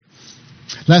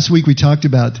Last week we talked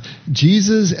about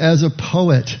Jesus as a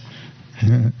poet.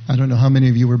 I don't know how many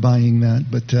of you were buying that,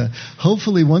 but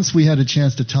hopefully once we had a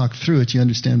chance to talk through it, you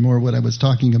understand more what I was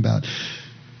talking about.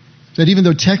 That even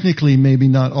though technically maybe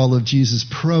not all of Jesus'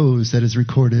 prose that is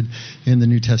recorded in the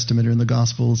New Testament or in the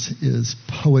Gospels is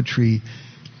poetry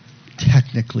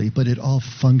technically, but it all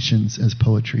functions as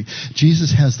poetry.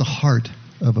 Jesus has the heart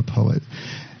of a poet.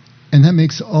 And that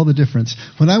makes all the difference.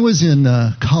 When I was in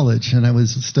college and I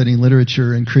was studying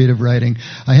literature and creative writing,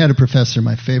 I had a professor,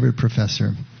 my favorite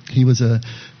professor. He was a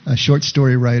short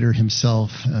story writer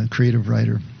himself, a creative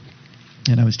writer.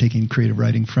 And I was taking creative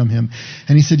writing from him.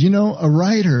 And he said, a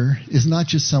writer is not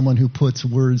just someone who puts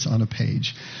words on a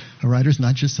page. A writer is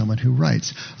not just someone who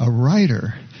writes. A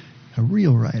writer, a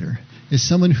real writer, is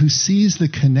someone who sees the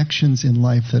connections in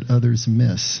life that others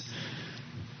miss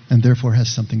and therefore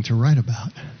has something to write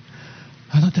about.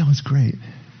 I thought that was great.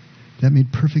 That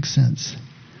made perfect sense.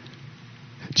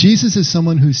 Jesus is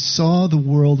someone who saw the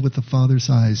world with the Father's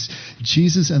eyes.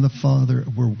 Jesus and the Father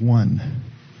were one.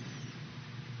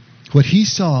 What he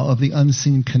saw of the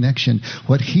unseen connection,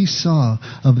 what he saw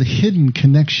of the hidden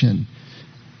connection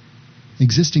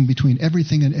existing between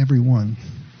everything and everyone,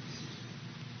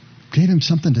 gave him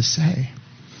something to say.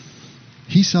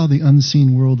 He saw the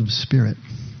unseen world of spirit,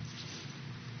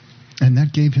 and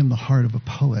that gave him the heart of a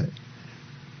poet,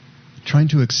 trying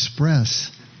to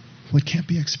express what can't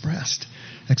be expressed,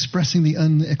 expressing the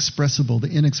unexpressible, the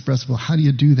inexpressible. How do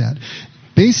you do that?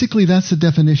 Basically, that's the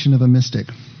definition of a mystic.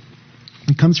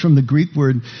 It comes from the Greek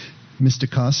word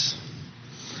mystikos,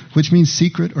 which means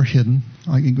secret or hidden.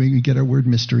 We get our word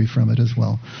mystery from it as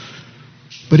well.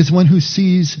 But it's one who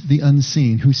sees the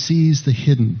unseen, who sees the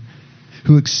hidden,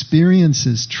 who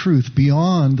experiences truth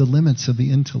beyond the limits of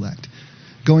the intellect,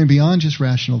 going beyond just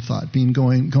rational thought,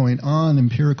 going on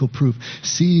empirical proof,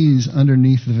 sees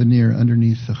underneath the veneer,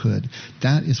 underneath the hood.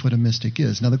 That is what a mystic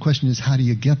is. Now the question is, how do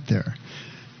you get there?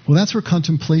 Well, that's where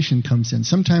contemplation comes in.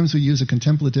 Sometimes we use a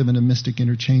contemplative and a mystic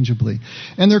interchangeably.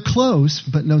 And they're close,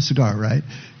 but no cigar, right?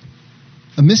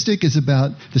 A mystic is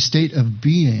about the state of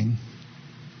being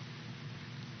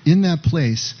in that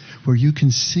place where you can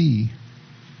see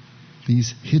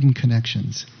these hidden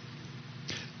connections.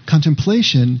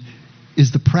 Contemplation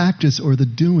is the practice or the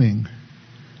doing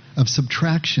of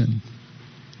subtraction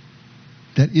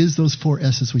that is those 4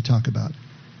 S's we talk about.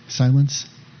 Silence,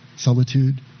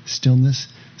 solitude, stillness,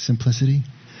 simplicity.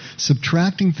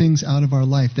 Subtracting things out of our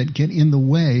life that get in the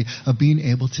way of being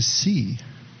able to see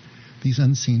these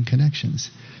unseen connections,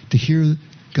 to hear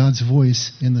God's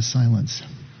voice in the silence.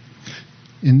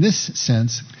 In this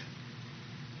sense,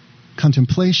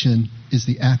 contemplation is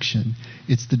the action.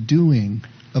 It's the doing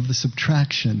of the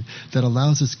subtraction that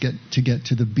allows us to get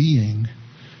to the being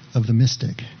of the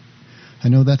mystic. I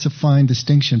know that's a fine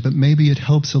distinction, but maybe it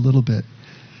helps a little bit.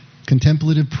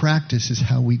 Contemplative practice is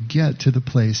how we get to the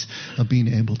place of being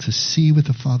able to see with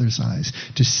the Father's eyes,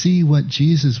 to see what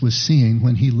Jesus was seeing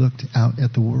when he looked out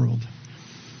at the world.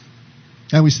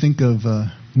 I always think of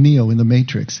Neo in the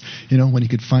Matrix, when he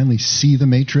could finally see the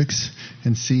Matrix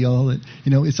and see all it.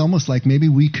 It's almost like maybe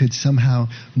we could somehow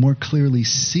more clearly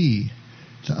see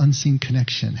the unseen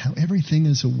connection, how everything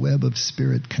is a web of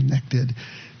spirit connected.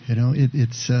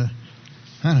 It's I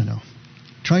don't know,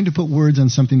 trying to put words on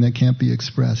something that can't be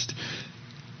expressed.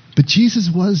 But Jesus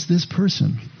was this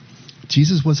person.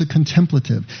 Jesus was a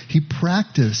contemplative. He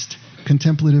practiced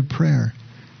contemplative prayer.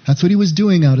 That's what he was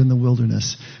doing out in the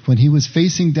wilderness when he was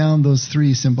facing down those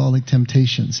 3 symbolic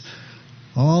temptations.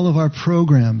 All of our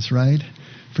programs, right?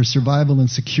 For survival and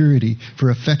security, for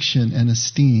affection and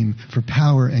esteem, for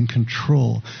power and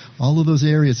control. All of those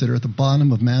areas that are at the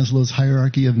bottom of Maslow's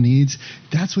hierarchy of needs,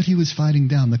 that's what he was fighting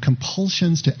down. The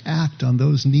compulsions to act on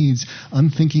those needs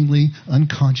unthinkingly,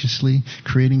 unconsciously,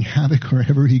 creating havoc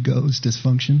wherever he goes,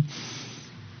 dysfunction.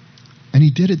 And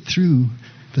he did it through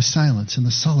the silence and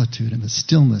the solitude and the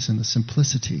stillness and the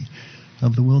simplicity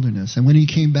of the wilderness. And when he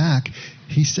came back,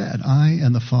 he said, I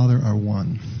and the Father are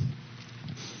one.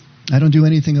 I don't do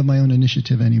anything of my own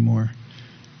initiative anymore.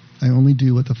 I only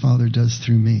do what the Father does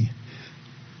through me.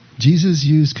 Jesus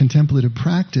used contemplative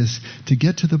practice to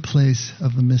get to the place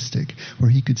of the mystic, where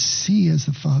he could see as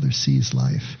the Father sees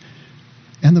life,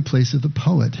 and the place of the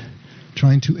poet,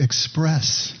 trying to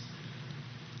express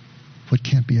what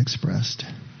can't be expressed.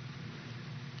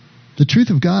 The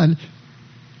truth of God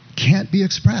can't be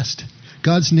expressed.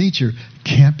 God's nature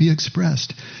can't be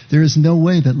expressed. There is no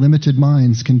way that limited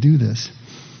minds can do this.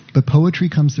 But poetry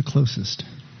comes the closest.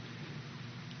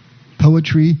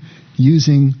 Poetry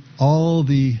using all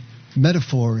the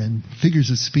metaphor and figures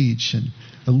of speech and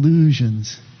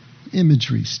allusions,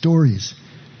 imagery, stories,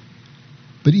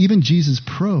 But even Jesus'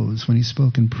 prose, when he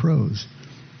spoke in prose,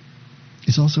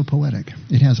 is also poetic.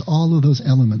 It has all of those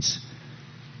elements,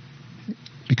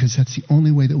 because that's the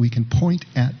only way that we can point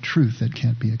at truth that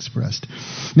can't be expressed.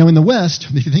 Now, in the West,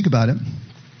 if you think about it,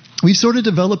 we've sort of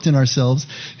developed in ourselves,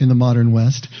 in the modern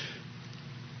West,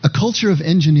 a culture of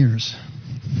engineers.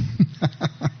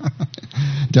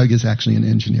 Doug is actually an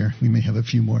engineer. We may have a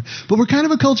few more. But we're kind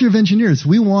of a culture of engineers.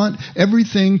 We want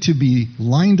everything to be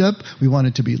lined up. We want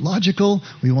it to be logical.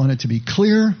 We want it to be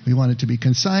clear. We want it to be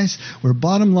concise. We're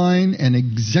bottom line and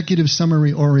executive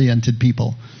summary oriented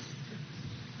people.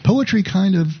 Poetry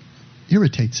kind of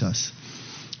irritates us.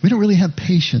 We don't really have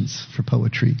patience for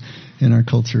poetry in our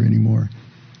culture anymore.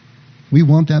 We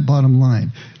want that bottom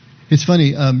line. It's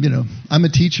funny, I'm a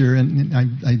teacher, and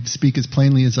I speak as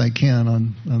plainly as I can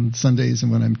on Sundays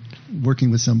and when I'm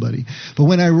working with somebody. But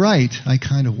when I write, I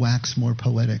kind of wax more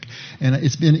poetic. And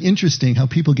it's been interesting how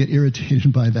people get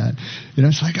irritated by that.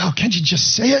 It's like, oh, can't you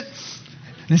just say it?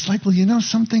 And it's like, well,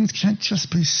 some things can't just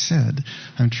be said.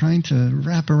 I'm trying to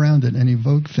wrap around it and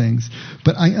evoke things.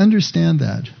 But I understand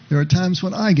that. There are times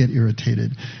when I get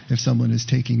irritated if someone is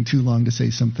taking too long to say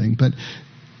something. But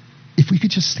if we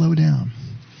could just slow down.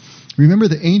 Remember,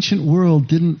 the ancient world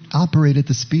didn't operate at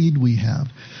the speed we have.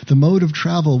 The mode of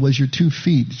travel was your 2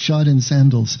 feet shod in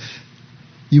sandals.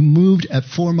 You moved at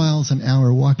 4 miles an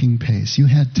hour walking pace. You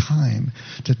had time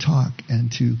to talk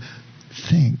and to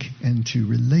think and to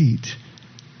relate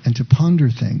and to ponder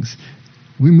things.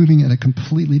 We're moving at a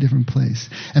completely different place.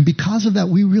 And because of that,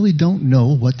 we really don't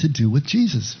know what to do with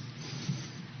Jesus.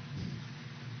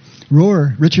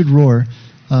 Richard Rohr,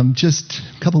 just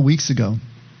a couple weeks ago,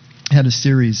 had a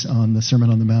series on the Sermon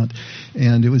on the Mount,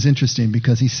 and it was interesting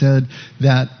because he said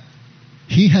that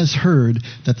he has heard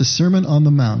that the Sermon on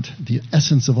the Mount, the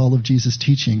essence of all of Jesus'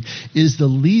 teaching, is the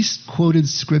least quoted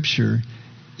scripture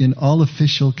in all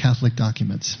official Catholic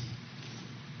documents.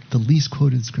 The least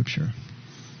quoted scripture.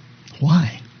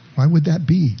 Why? Why would that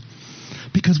be?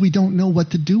 Because we don't know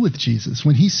what to do with Jesus.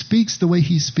 When he speaks the way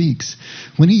he speaks,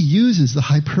 when he uses the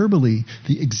hyperbole,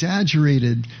 the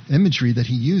exaggerated imagery that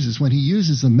he uses, when he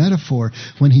uses the metaphor,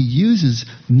 when he uses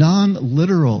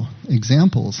non-literal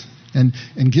examples and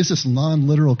gives us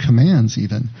non-literal commands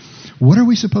even, what are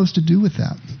we supposed to do with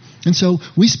that? And so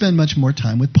we spend much more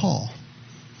time with Paul.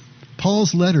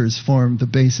 Paul's letters form the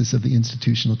basis of the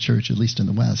institutional church, at least in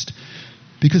the West,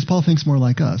 because Paul thinks more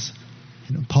like us.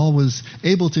 Paul was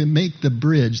able to make the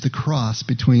bridge, the cross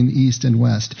between East and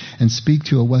West, and speak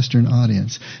to a Western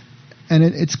audience. And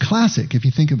it's classic if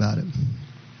you think about it.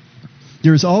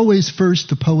 There is always first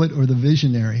the poet or the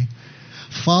visionary,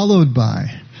 followed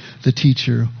by the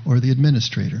teacher or the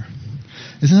administrator.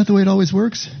 Isn't that the way it always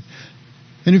works?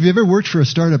 And if you've ever worked for a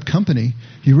startup company,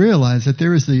 you realize that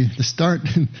there is the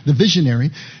visionary,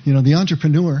 the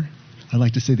entrepreneur. I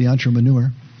like to say the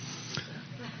entrepreneur,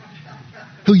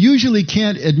 who usually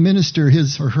can't administer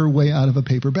his or her way out of a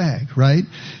paper bag, right?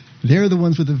 They're the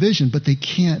ones with the vision, but they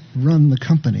can't run the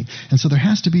company. And so there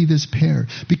has to be this pair,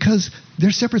 because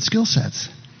they're separate skill sets,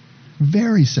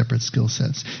 very separate skill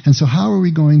sets. And so how are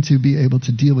we going to be able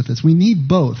to deal with this? We need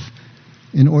both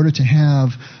in order to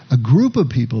have a group of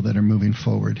people that are moving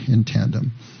forward in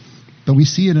tandem. But we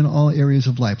see it in all areas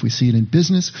of life. We see it in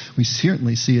business, we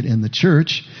certainly see it in the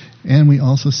church, and we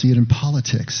also see it in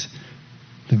politics.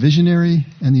 The visionary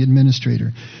and the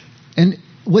administrator. And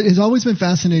what has always been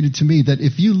fascinating to me, that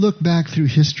if you look back through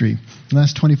history, the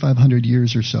last 2,500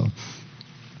 years or so,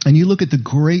 and you look at the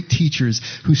great teachers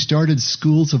who started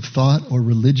schools of thought or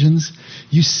religions,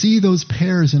 you see those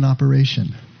pairs in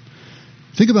operation.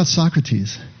 Think about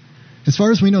Socrates. As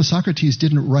far as we know, Socrates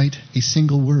didn't write a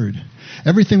single word.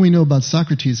 Everything we know about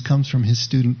Socrates comes from his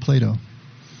student Plato.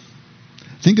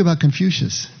 Think about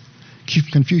Confucius.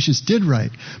 Confucius did write,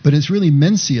 but it's really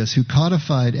Mencius who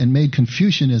codified and made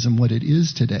Confucianism what it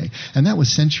is today. And that was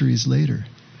centuries later.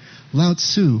 Lao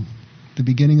Tzu, the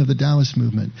beginning of the Taoist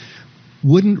movement,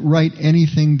 wouldn't write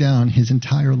anything down his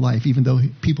entire life, even though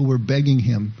people were begging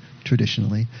him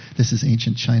traditionally. This is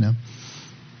ancient China.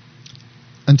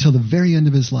 Until the very end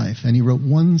of his life. And he wrote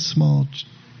one small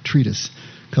treatise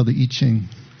called the I Ching.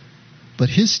 But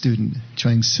his student,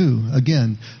 Chuang Tzu,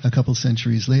 again, a couple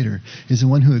centuries later, is the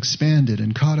one who expanded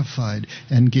and codified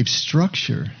and gave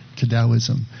structure to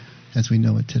Taoism as we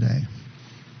know it today.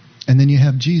 And then you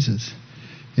have Jesus.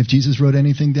 If Jesus wrote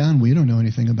anything down, we don't know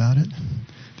anything about it.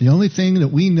 The only thing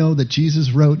that we know that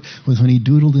Jesus wrote was when he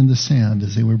doodled in the sand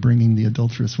as they were bringing the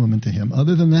adulterous woman to him.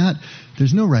 Other than that,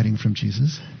 there's no writing from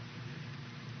Jesus.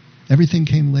 Everything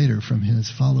came later from his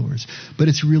followers. But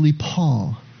it's really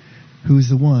Paul who is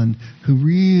the one who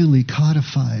really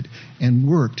codified and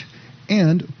worked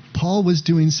and Paul was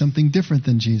doing something different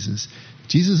than Jesus.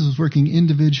 Jesus was working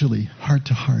individually, heart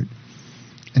to heart,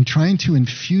 and trying to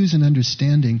infuse an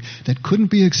understanding that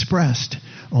couldn't be expressed,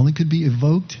 only could be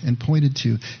evoked and pointed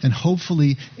to, and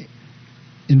hopefully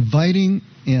inviting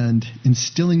and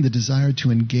instilling the desire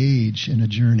to engage in a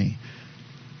journey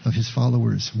of his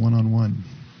followers one-on-one.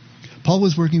 Paul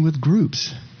was working with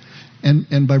groups,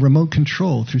 and by remote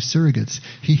control through surrogates.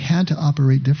 He had to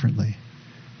operate differently.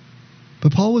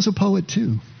 But Paul was a poet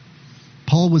too.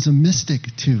 Paul was a mystic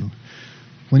too.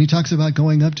 When he talks about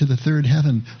going up to the third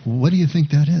heaven, what do you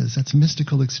think that is? That's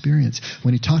mystical experience.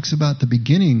 When he talks about the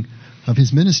beginning of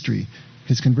his ministry,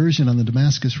 his conversion on the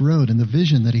Damascus Road and the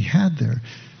vision that he had there,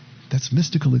 that's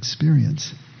mystical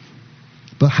experience.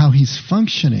 But how he's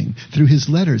functioning through his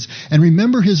letters. And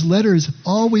remember, his letters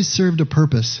always served a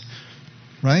purpose,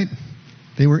 right?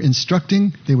 They were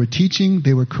instructing, they were teaching,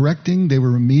 they were correcting, they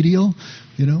were remedial,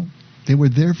 They were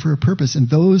there for a purpose, and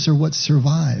those are what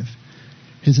survive.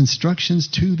 His instructions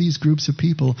to these groups of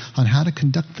people on how to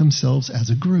conduct themselves as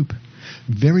a group.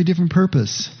 Very different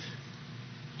purpose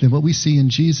than what we see in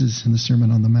Jesus in the Sermon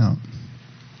on the Mount.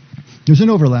 There's an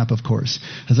overlap, of course.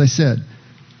 As I said,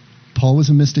 Paul was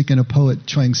a mystic and a poet.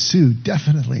 Chuang Tzu,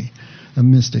 definitely a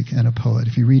mystic and a poet.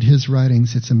 If you read his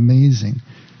writings, it's amazing.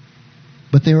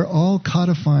 But they are all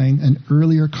codifying an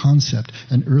earlier concept,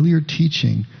 an earlier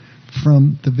teaching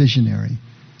from the visionary,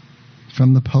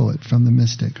 from the poet, from the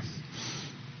mystic.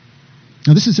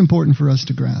 Now, this is important for us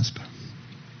to grasp.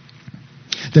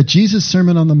 That Jesus'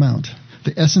 Sermon on the Mount,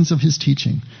 the essence of his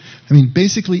teaching,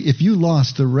 basically, if you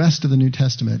lost the rest of the New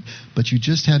Testament, but you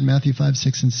just had Matthew 5,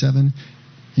 6, and 7,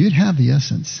 you'd have the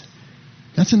essence.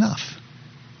 That's enough.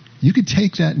 You could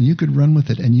take that and you could run with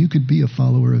it, and you could be a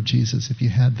follower of Jesus if you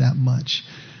had that much.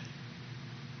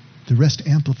 The rest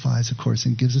amplifies, of course,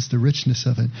 and gives us the richness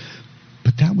of it.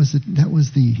 But that was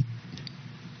the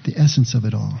essence of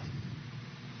it all.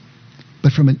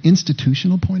 But from an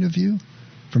institutional point of view,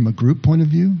 from a group point of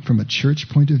view, from a church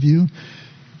point of view,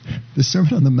 the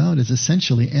Sermon on the Mount is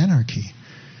essentially anarchy.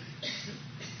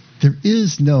 There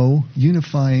is no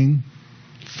unifying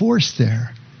force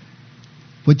there.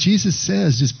 What Jesus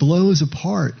says just blows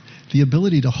apart the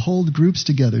ability to hold groups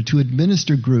together, to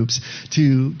administer groups,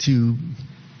 to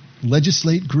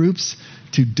legislate groups,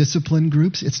 to discipline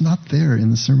groups. It's not there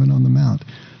in the Sermon on the Mount.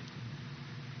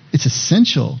 It's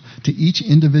essential to each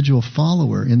individual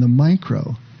follower in the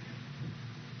micro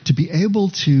to be able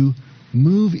to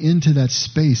move into that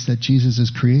space that Jesus is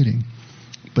creating.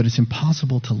 But it's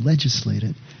impossible to legislate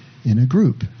it in a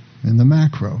group, in the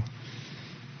macro.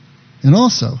 And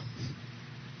also,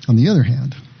 on the other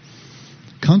hand,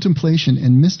 contemplation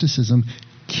and mysticism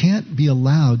can't be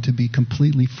allowed to be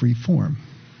completely free form,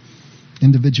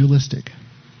 individualistic,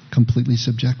 completely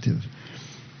subjective.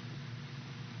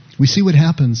 We see what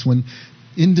happens when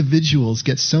individuals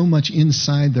get so much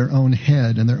inside their own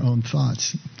head and their own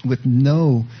thoughts with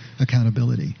no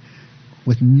accountability,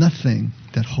 with nothing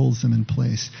that holds them in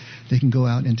place. They can go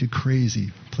out into crazy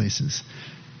places.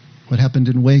 What happened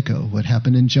in Waco? What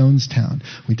happened in Jonestown?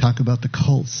 We talk about the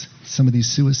cults, some of these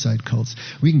suicide cults.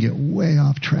 We can get way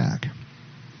off track.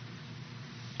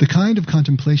 The kind of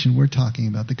contemplation we're talking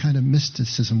about, the kind of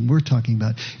mysticism we're talking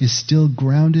about, is still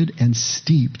grounded and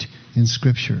steeped in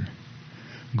Scripture.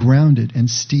 Grounded and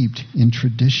steeped in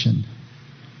tradition.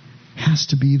 Has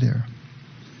to be there.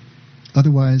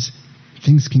 Otherwise,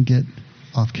 things can get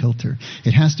off kilter.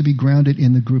 It has to be grounded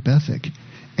in the group ethic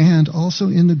and also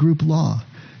in the group law,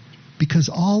 because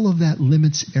all of that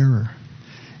limits error.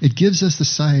 It gives us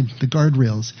the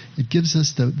guardrails. It gives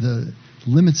us the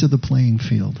limits of the playing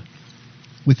field,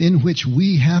 within which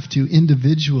we have to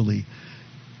individually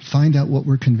find out what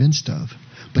we're convinced of.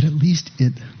 But at least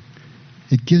it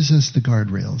gives us the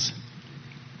guardrails.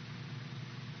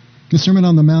 The Sermon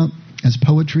on the Mount, as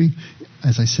poetry,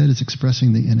 as I said, is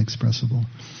expressing the inexpressible.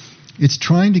 It's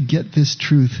trying to get this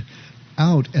truth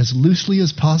out as loosely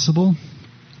as possible,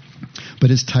 but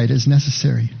as tight as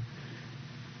necessary.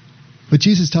 What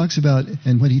Jesus talks about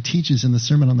and what he teaches in the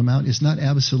Sermon on the Mount is not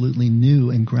absolutely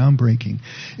new and groundbreaking.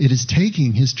 It is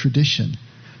taking his tradition,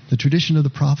 the tradition of the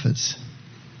prophets,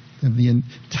 of the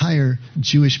entire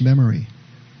Jewish memory,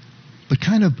 but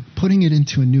kind of putting it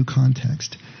into a new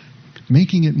context,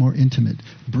 making it more intimate,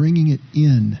 bringing it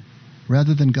in.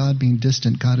 Rather than God being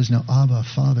distant, God is now Abba,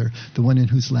 Father, the one in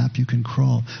whose lap you can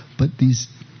crawl. But these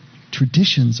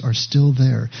traditions are still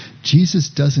there. Jesus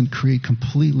doesn't create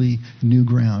completely new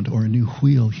ground or a new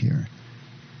wheel here,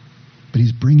 but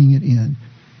he's bringing it in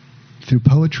through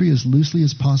poetry as loosely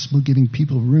as possible, giving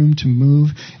people room to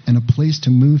move and a place to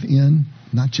move in,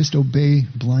 not just obey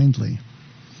blindly,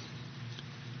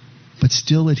 but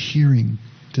still adhering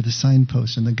to the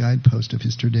signpost and the guidepost of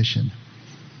his tradition.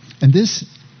 And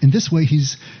in this way,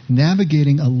 he's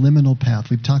navigating a liminal path.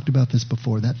 We've talked about this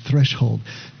before, that threshold,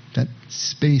 that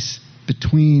space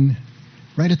between,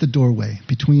 right at the doorway,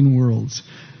 between worlds,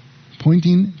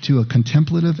 pointing to a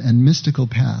contemplative and mystical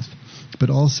path, but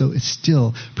also it's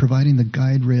still providing the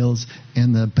guide rails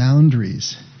and the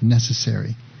boundaries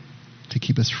necessary to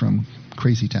keep us from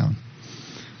crazy town.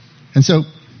 And so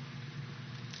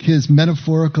his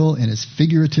metaphorical and his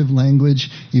figurative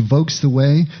language evokes the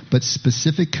way, but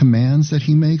specific commands that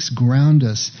he makes ground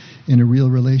us in a real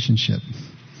relationship.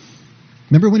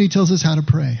 Remember when he tells us how to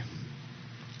pray?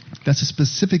 That's a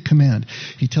specific command.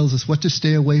 He tells us what to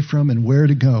stay away from and where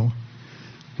to go.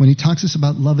 When he talks to us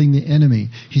about loving the enemy,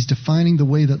 he's defining the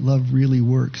way that love really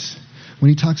works. When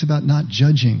he talks about not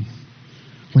judging,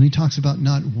 when he talks about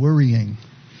not worrying,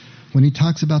 when he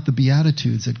talks about the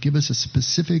Beatitudes that give us a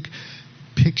specific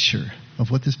picture of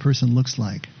what this person looks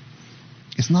like,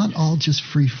 it's not all just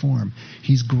free form.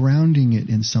 He's grounding it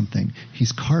in something.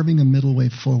 He's carving a middle way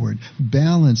forward,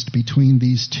 balanced between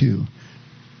these two,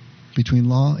 between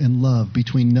law and love,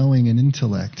 between knowing and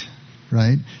intellect,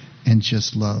 right? And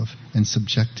just love and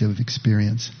subjective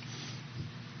experience.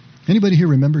 Anybody here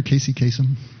remember Casey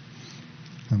Kasem?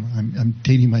 I'm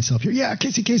dating myself here. Yeah,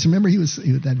 Casey Kasem. Remember,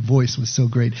 that voice was so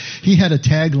great. He had a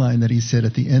tagline that he said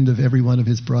at the end of every one of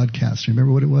his broadcasts.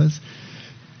 Remember what it was?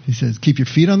 He says, "Keep your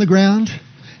feet on the ground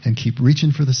and keep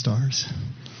reaching for the stars."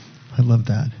 I love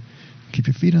that. Keep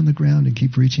your feet on the ground and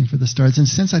keep reaching for the stars. In a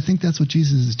sense, I think that's what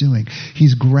Jesus is doing.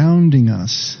 He's grounding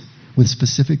us with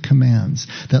specific commands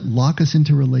that lock us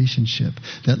into relationship,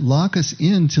 that lock us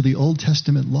into the Old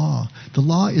Testament law. The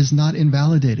law is not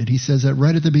invalidated. He says that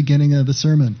right at the beginning of the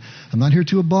sermon. I'm not here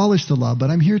to abolish the law, but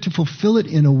I'm here to fulfill it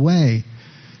in a way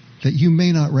that you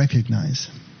may not recognize.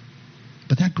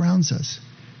 But that grounds us.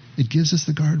 It gives us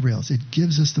the guardrails. It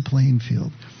gives us the playing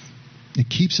field. It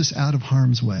keeps us out of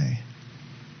harm's way.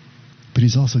 But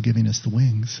he's also giving us the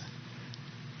wings.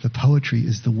 The poetry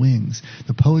is the wings.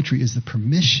 The poetry is the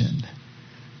permission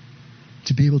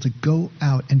to be able to go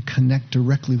out and connect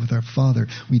directly with our Father.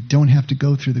 We don't have to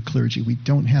go through the clergy. We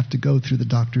don't have to go through the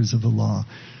doctors of the law.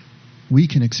 We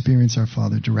can experience our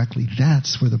Father directly.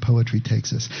 That's where the poetry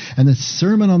takes us. And the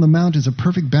Sermon on the Mount is a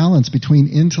perfect balance between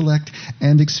intellect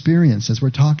and experience, as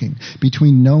we're talking,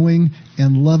 between knowing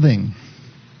and loving.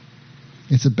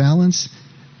 It's a balance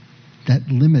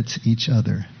that limits each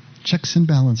other. Checks and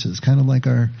balances, kind of like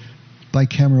our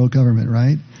bicameral government,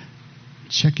 right?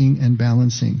 Checking and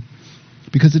balancing.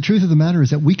 Because the truth of the matter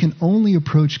is that we can only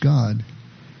approach God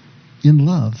in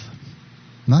love,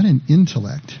 not in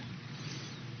intellect.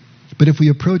 But if we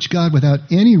approach God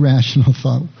without any rational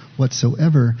thought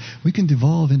whatsoever, we can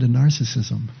devolve into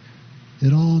narcissism.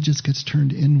 It all just gets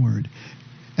turned inward.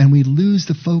 And we lose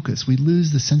the focus. We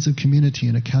lose the sense of community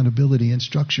and accountability and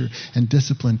structure and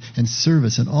discipline and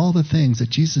service and all the things that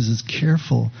Jesus is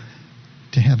careful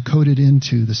to have coded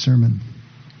into the sermon.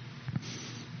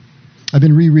 I've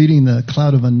been rereading the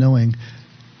Cloud of Unknowing.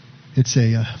 It's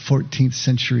a 14th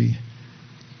century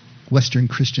Western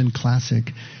Christian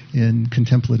classic in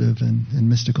contemplative and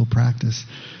mystical practice.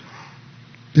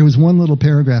 There was one little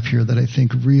paragraph here that I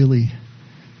think really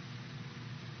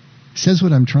says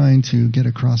what I'm trying to get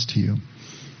across to you.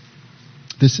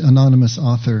 This anonymous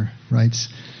author writes,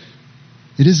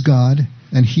 "It is God,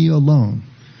 and He alone,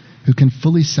 who can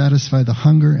fully satisfy the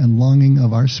hunger and longing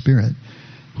of our spirit,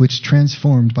 which,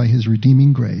 transformed by His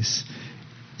redeeming grace,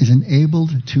 is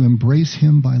enabled to embrace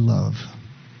Him by love.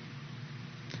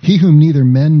 He whom neither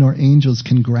men nor angels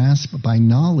can grasp by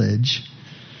knowledge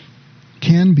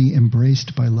can be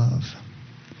embraced by love.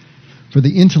 For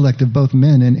the intellect of both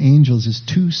men and angels is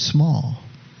too small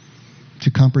to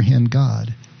comprehend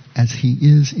God as He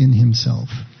is in Himself."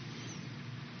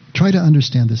 Try to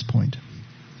understand this point.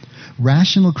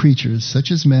 Rational creatures, such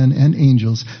as men and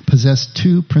angels, possess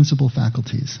two principal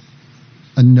faculties: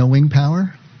 a knowing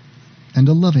power and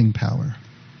a loving power.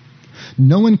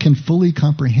 No one can fully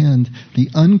comprehend the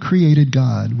uncreated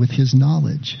God with his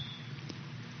knowledge,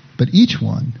 but each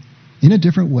one, in a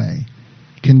different way,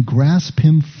 can grasp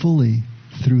Him fully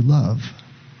through love.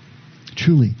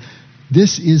 Truly,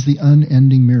 this is the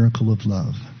unending miracle of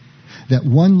love, that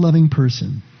one loving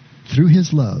person, through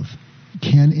his love,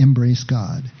 can embrace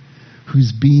God,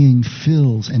 whose being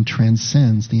fills and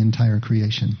transcends the entire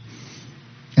creation.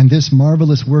 And this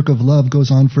marvelous work of love goes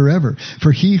on forever,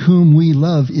 for He whom we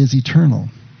love is eternal.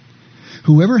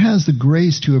 Whoever has the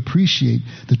grace to appreciate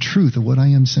the truth of what I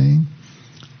am saying,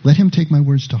 let him take my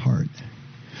words to heart.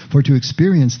 For to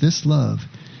experience this love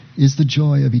is the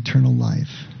joy of eternal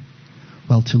life,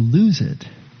 while to lose it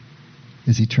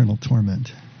is eternal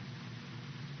torment.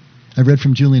 I read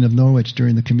from Julian of Norwich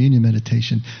during the communion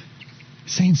meditation,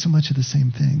 saying so much of the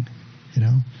same thing, you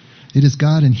know. It is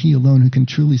God and He alone who can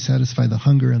truly satisfy the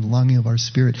hunger and longing of our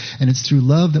spirit. And it's through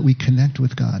love that we connect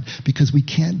with God, because we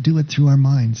can't do it through our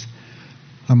minds.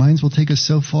 Our minds will take us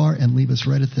so far and leave us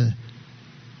right at the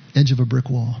edge of a brick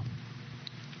wall.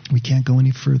 We can't go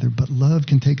any further, but love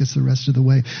can take us the rest of the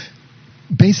way.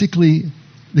 Basically,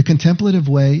 the contemplative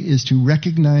way is to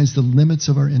recognize the limits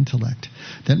of our intellect,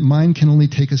 that mind can only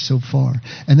take us so far.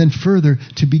 And then further,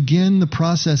 to begin the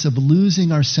process of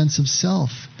losing our sense of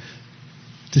self,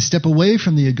 to step away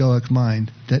from the egoic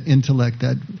mind, that intellect,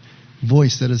 that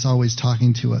voice that is always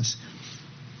talking to us.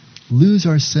 Lose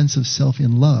our sense of self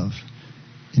in love,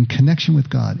 in connection with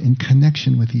God, in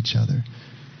connection with each other.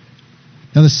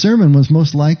 Now, the sermon was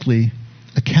most likely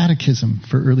a catechism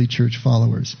for early church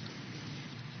followers.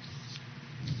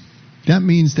 That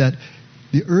means that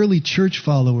the early church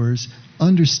followers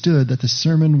understood that the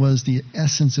sermon was the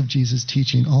essence of Jesus'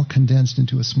 teaching, all condensed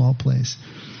into a small place.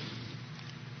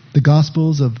 The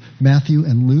Gospels of Matthew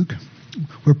and Luke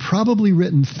were probably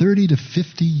written 30 to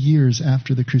 50 years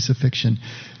after the crucifixion.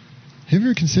 Have you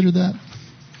ever considered that?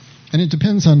 And it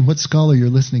depends on what scholar you're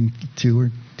listening to or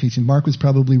teaching. Mark was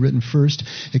probably written first.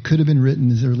 It could have been written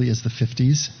as early as the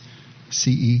 50s,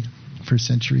 CE, first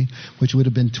century, which would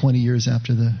have been 20 years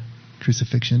after the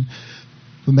crucifixion.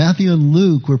 But Matthew and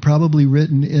Luke were probably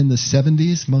written in the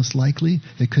 70s, most likely.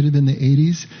 It could have been the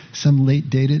 80s. Some late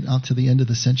dated out to the end of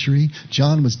the century.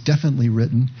 John was definitely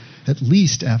written at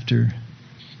least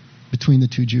between the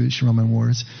two Jewish-Roman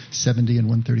wars, 70 and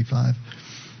 135,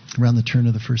 around the turn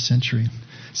of the first century.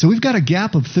 So we've got a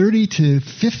gap of 30 to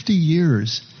 50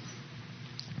 years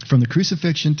from the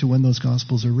crucifixion to when those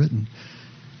Gospels are written.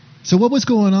 So what was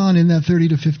going on in that 30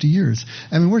 to 50 years?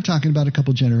 I mean, we're talking about a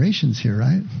couple generations here,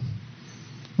 right?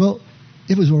 Well,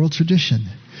 it was oral tradition.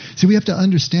 See, we have to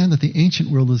understand that the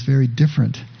ancient world was very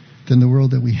different than the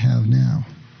world that we have now.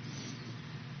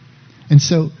 And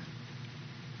so,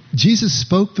 Jesus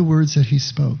spoke the words that He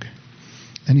spoke.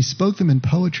 And He spoke them in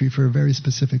poetry for a very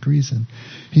specific reason.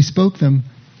 He spoke them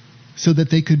so that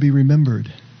they could be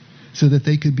remembered, so that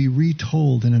they could be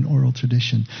retold in an oral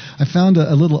tradition. I found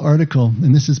a little article,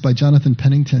 and this is by Jonathan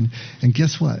Pennington, and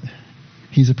guess what?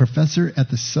 He's a professor at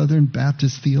the Southern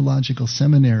Baptist Theological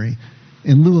Seminary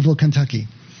in Louisville, Kentucky.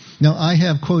 Now, I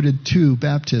have quoted 2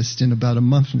 Baptists in about a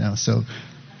month now, so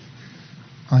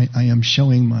I am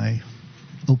showing my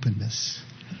openness,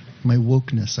 my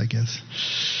wokeness, I guess.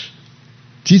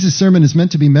 Jesus' sermon is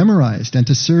meant to be memorized and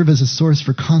to serve as a source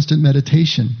for constant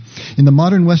meditation. In the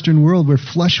modern Western world, we're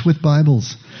flush with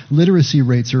Bibles. Literacy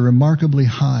rates are remarkably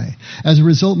high. As a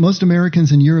result, most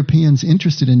Americans and Europeans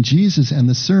interested in Jesus and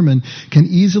the sermon can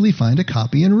easily find a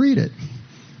copy and read it.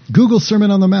 Google Sermon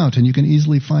on the Mount, and you can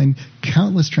easily find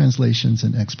countless translations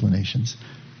and explanations.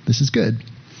 This is good.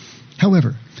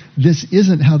 However, this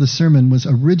isn't how the sermon was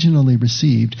originally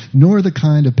received, nor the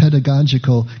kind of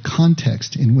pedagogical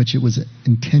context in which it was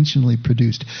intentionally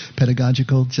produced.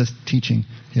 Pedagogical, just teaching,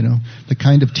 the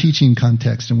kind of teaching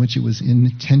context in which it was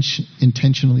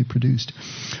intentionally produced.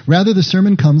 Rather, the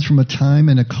sermon comes from a time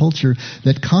and a culture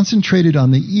that concentrated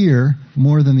on the ear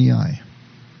more than the eye.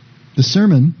 The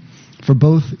sermon, for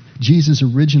both Jesus'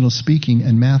 original speaking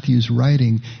and Matthew's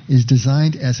writing, is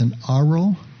designed as an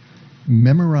oral,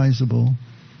 memorizable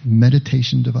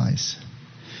meditation device.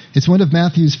 It's one of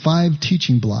Matthew's 5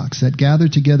 teaching blocks that gather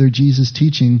together Jesus'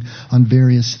 teaching on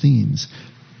various themes,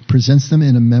 presents them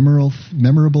in a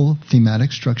memorable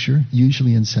thematic structure,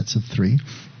 usually in sets of 3,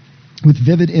 with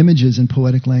vivid images and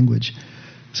poetic language,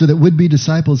 so that would-be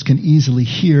disciples can easily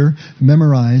hear,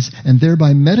 memorize, and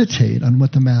thereby meditate on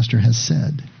what the Master has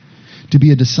said. To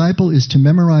be a disciple is to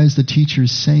memorize the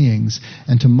teacher's sayings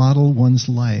and to model one's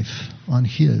life on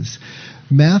his.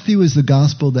 Matthew is the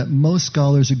gospel that most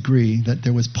scholars agree that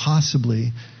there was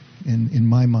possibly, in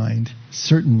my mind,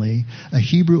 certainly, a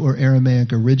Hebrew or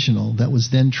Aramaic original that was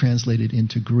then translated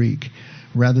into Greek,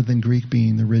 rather than Greek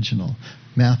being the original.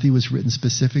 Matthew was written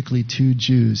specifically to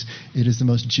Jews. It is the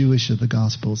most Jewish of the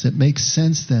Gospels. It makes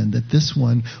sense then that this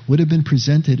one would have been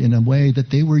presented in a way that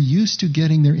they were used to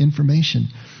getting their information.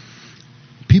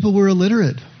 People were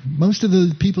illiterate. Most of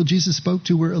the people Jesus spoke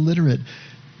to were illiterate.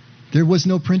 There was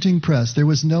no printing press. There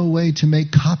was no way to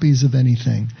make copies of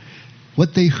anything.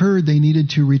 What they heard, they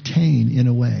needed to retain in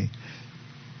a way.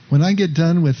 When I get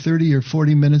done with 30 or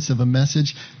 40 minutes of a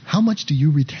message, how much do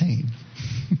you retain?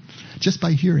 Just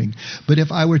by hearing. But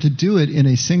if I were to do it in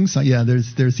a sing-song,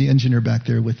 there's the engineer back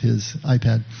there with his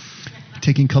iPad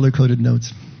taking color-coded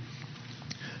notes.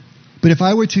 But if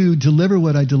I were to deliver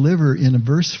what I deliver in a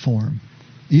verse form,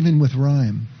 even with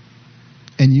rhyme,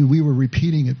 And we were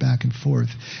repeating it back and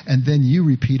forth. And then you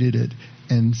repeated it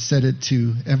and said it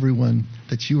to everyone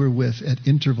that you were with at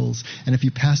intervals. And if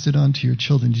you passed it on to your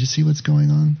children, did you see what's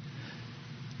going on?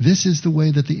 This is the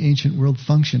way that the ancient world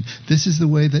functioned. This is the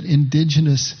way that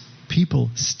indigenous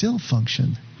people still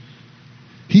function.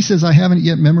 He says, I haven't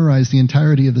yet memorized the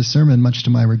entirety of the sermon, much to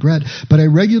my regret, but I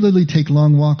regularly take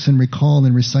long walks and recall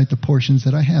and recite the portions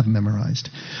that I have memorized.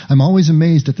 I'm always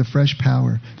amazed at the fresh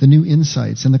power, the new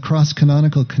insights, and the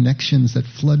cross-canonical connections that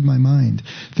flood my mind,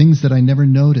 things that I never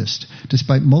noticed,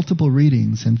 despite multiple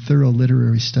readings and thorough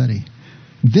literary study.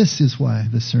 This is why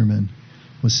the sermon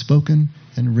was spoken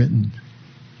and written.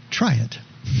 Try it.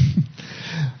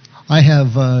 I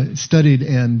have studied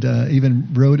and even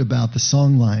wrote about the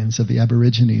songlines of the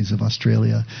Aborigines of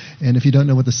Australia. And if you don't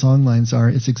know what the songlines are,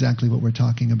 it's exactly what we're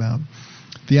talking about.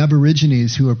 The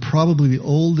Aborigines, who are probably the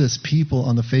oldest people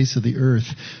on the face of the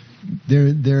earth,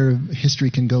 their history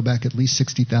can go back at least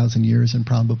 60,000 years and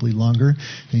probably longer.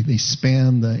 They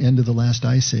span the end of the last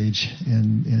ice age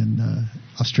in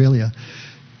Australia.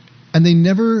 And they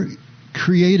never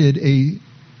created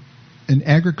an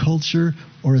agriculture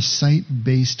or a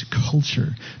site-based culture.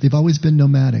 They've always been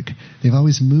nomadic. They've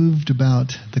always moved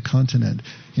about the continent,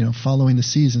 following the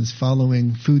seasons,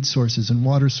 following food sources and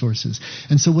water sources.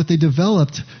 And so what they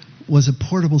developed was a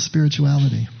portable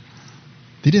spirituality.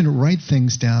 They didn't write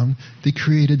things down. They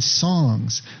created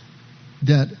songs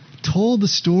that told the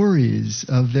stories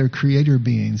of their creator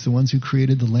beings, the ones who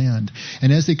created the land.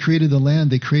 And as they created the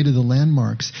land, they created the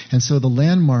landmarks. And so the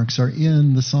landmarks are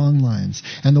in the songlines,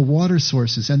 and the water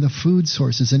sources, and the food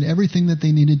sources, and everything that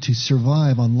they needed to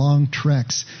survive on long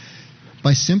treks.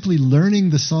 By simply learning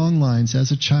the songlines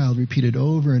as a child, repeated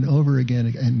over and over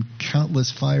again, and countless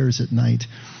fires at night,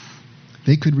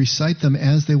 they could recite them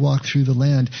as they walked through the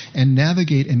land and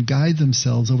navigate and guide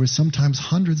themselves over sometimes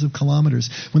hundreds of kilometers.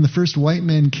 When the first white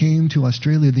men came to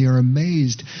Australia, they are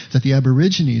amazed that the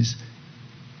Aborigines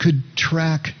could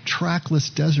track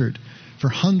trackless desert for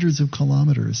hundreds of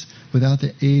kilometers without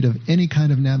the aid of any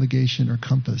kind of navigation or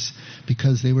compass,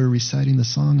 because they were reciting the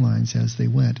songlines as they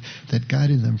went that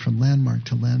guided them from landmark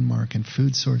to landmark and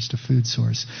food source to food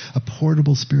source. A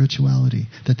portable spirituality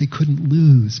that they couldn't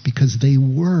lose because they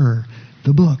were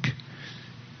the book.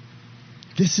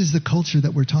 This is the culture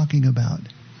that we're talking about.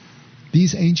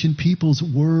 These ancient peoples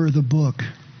were the book.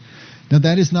 Now,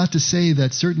 that is not to say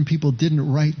that certain people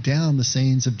didn't write down the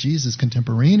sayings of Jesus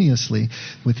contemporaneously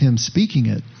with him speaking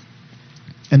it.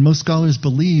 And most scholars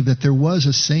believe that there was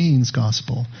a sayings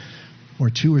gospel,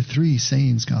 or 2 or 3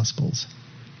 sayings gospels,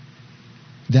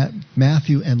 that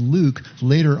Matthew and Luke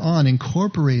later on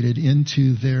incorporated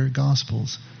into their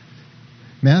gospels.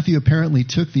 Matthew apparently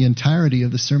took the entirety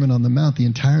of the Sermon on the Mount, the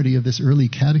entirety of this early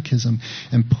catechism,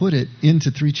 and put it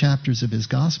into 3 chapters of his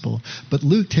gospel. But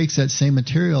Luke takes that same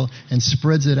material and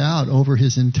spreads it out over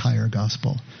his entire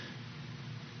gospel,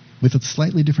 with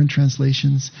slightly different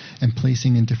translations and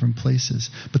placing in different places.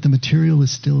 But the material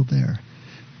is still there.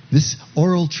 This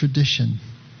oral tradition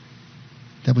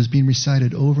that was being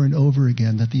recited over and over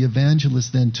again, that the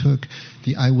evangelist then took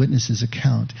the eyewitnesses'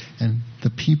 account and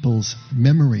the people's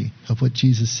memory of what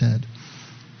Jesus said.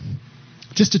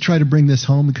 Just to try to bring this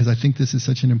home, because I think this is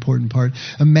such an important part,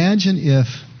 imagine if,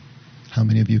 how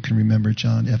many of you can remember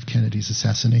John F. Kennedy's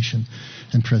assassination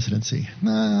and presidency?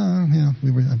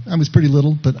 I was pretty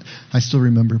little, but I still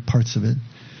remember parts of it.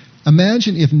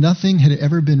 Imagine if nothing had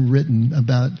ever been written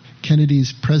about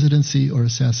Kennedy's presidency or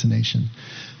assassination.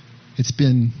 It's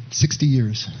been 60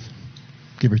 years,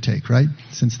 give or take, right,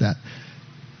 since that.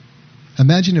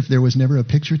 Imagine if there was never a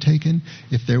picture taken,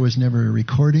 if there was never a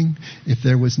recording, if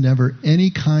there was never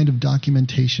any kind of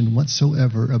documentation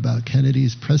whatsoever about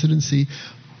Kennedy's presidency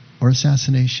or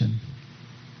assassination.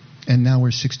 And now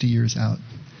we're 60 years out.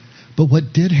 But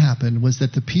what did happen was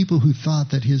that the people who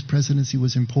thought that his presidency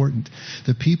was important,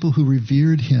 the people who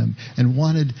revered him and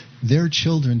wanted their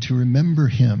children to remember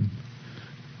him,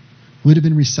 would have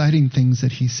been reciting things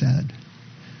that he said.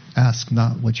 Ask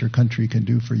not what your country can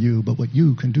do for you, but what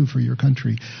you can do for your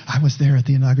country. I was there at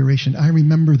the inauguration. I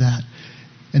remember that.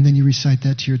 And then you recite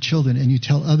that to your children, and you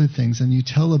tell other things, and you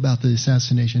tell about the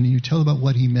assassination, and you tell about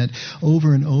what he meant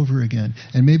over and over again.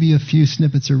 And maybe a few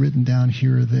snippets are written down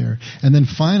here or there. And then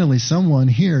finally someone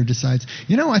here decides,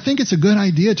 I think it's a good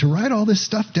idea to write all this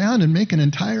stuff down and make an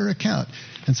entire account.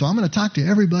 And so I'm going to talk to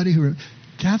everybody who...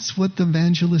 That's what the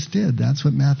evangelists did. That's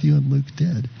what Matthew and Luke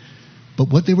did. But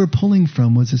what they were pulling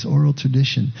from was this oral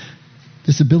tradition,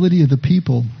 this ability of the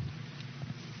people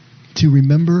to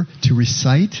remember, to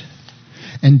recite,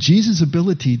 and Jesus'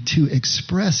 ability to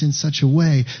express in such a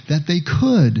way that they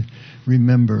could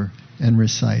remember and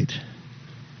recite.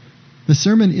 The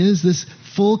sermon is this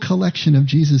full collection of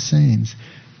Jesus' sayings.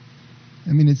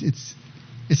 I mean,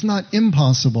 it's not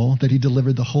impossible that he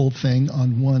delivered the whole thing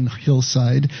on one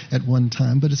hillside at one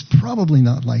time, but it's probably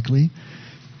not likely,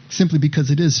 simply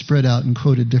because it is spread out and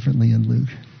quoted differently in Luke.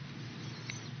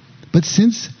 But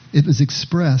since it was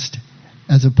expressed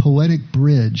as a poetic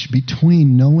bridge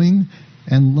between knowing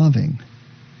and loving,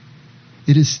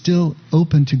 it is still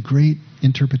open to great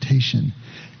interpretation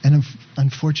and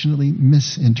unfortunately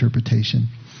misinterpretation.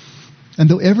 And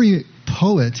though every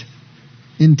poet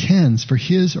intends for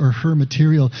his or her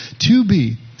material to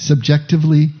be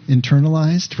subjectively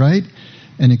internalized, right,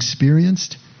 and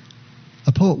experienced,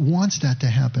 a poet wants that to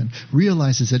happen,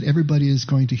 realizes that everybody is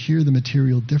going to hear the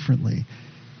material differently.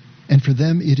 And for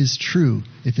them, it is true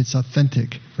if it's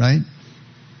authentic, right?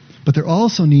 But there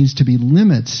also needs to be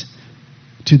limits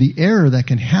to the error that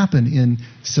can happen in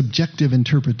subjective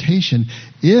interpretation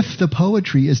if the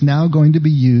poetry is now going to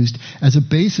be used as a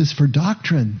basis for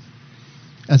doctrine,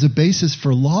 as a basis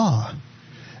for law,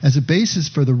 as a basis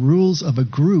for the rules of a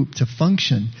group to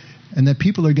function, and that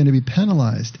people are going to be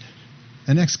penalized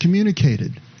and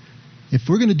excommunicated. If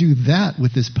we're going to do that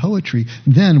with this poetry,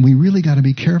 then we really got to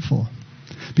be careful.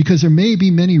 Because there may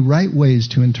be many right ways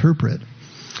to interpret,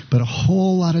 but a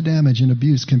whole lot of damage and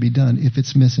abuse can be done if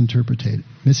it's misinterpreted.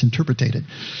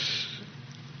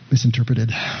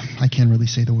 I can't really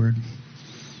say the word.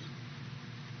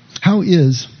 How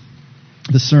is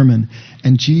the sermon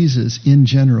and Jesus in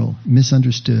general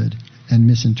misunderstood and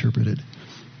misinterpreted?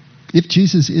 If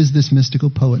Jesus is this mystical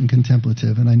poet and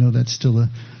contemplative, and I know that's still a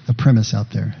premise out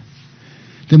there,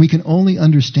 then we can only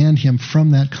understand him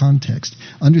from that context,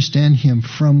 understand him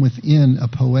from within a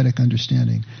poetic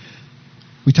understanding.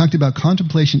 We talked about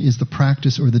contemplation is the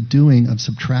practice or the doing of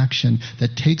subtraction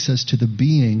that takes us to the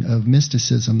being of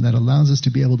mysticism that allows us to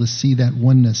be able to see that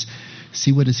oneness,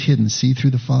 see what is hidden, see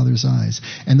through the Father's eyes.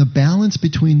 And the balance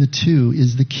between the two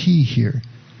is the key here.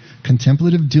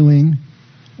 Contemplative doing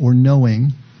or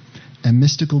knowing and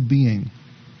mystical being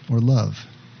or love.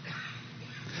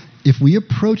 If we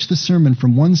approach the sermon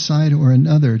from one side or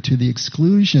another to the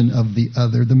exclusion of the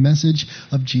other, the message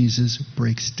of Jesus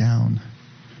breaks down.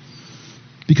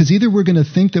 Because either we're going to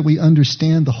think that we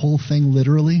understand the whole thing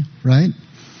literally, right?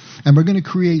 And we're going to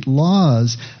create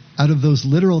laws out of those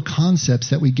literal concepts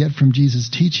that we get from Jesus'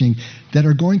 teaching that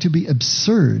are going to be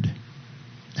absurd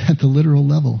at the literal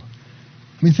level.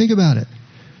 I mean, think about it.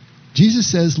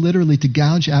 Jesus says literally to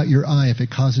gouge out your eye if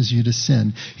it causes you to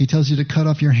sin. He tells you to cut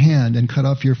off your hand and cut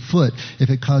off your foot if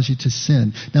it causes you to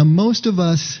sin. Now, most of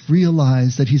us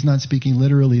realize that he's not speaking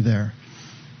literally there.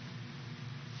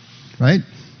 Right?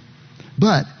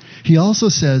 But he also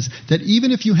says that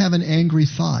even if you have an angry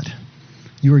thought,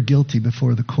 you are guilty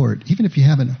before the court. Even if you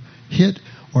haven't hit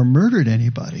or murdered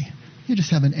anybody, you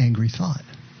just have an angry thought.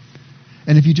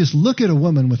 And if you just look at a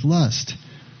woman with lust,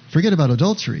 forget about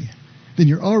adultery, then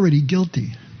you're already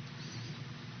guilty.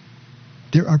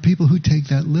 There are people who take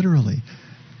that literally.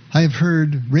 I have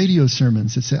heard radio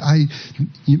sermons that say,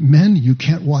 men, you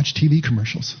can't watch TV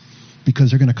commercials because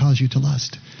they're going to cause you to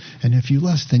lust. And if you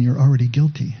lust, then you're already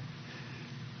guilty.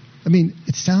 I mean,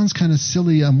 it sounds kind of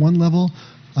silly on one level.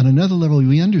 On another level,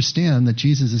 we understand that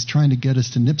Jesus is trying to get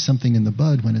us to nip something in the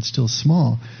bud when it's still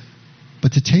small.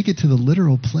 But to take it to the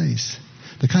literal place,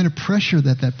 the kind of pressure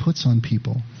that puts on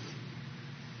people.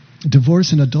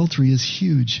 Divorce and adultery is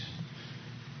huge.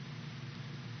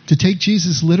 To take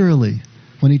Jesus literally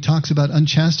when he talks about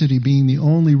unchastity being the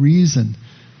only reason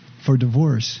for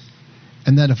divorce,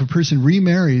 and that if a person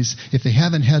remarries, if they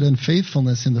haven't had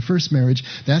unfaithfulness in the first marriage,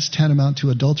 that's tantamount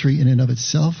to adultery in and of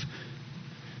itself.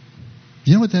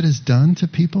 You know what that has done to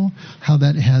people? How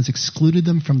that has excluded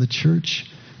them from the church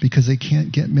because they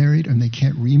can't get married and they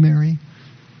can't remarry?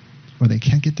 Or they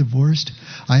can't get divorced.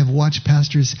 I have watched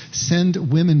pastors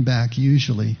send women back,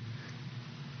 usually,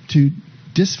 to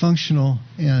dysfunctional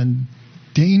and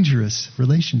dangerous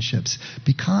relationships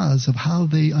because of how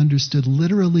they understood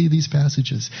literally these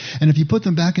passages. And if you put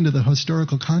them back into the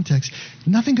historical context,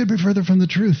 nothing could be further from the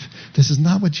truth. This is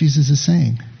not what Jesus is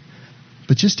saying.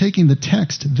 But just taking the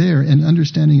text there and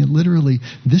understanding it literally,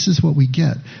 this is what we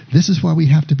get. This is why we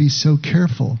have to be so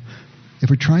careful if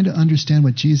we're trying to understand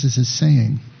what Jesus is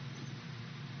saying.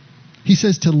 He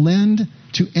says to lend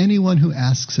to anyone who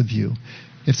asks of you.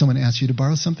 If someone asks you to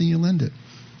borrow something, you lend it.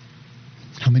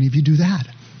 How many of you do that?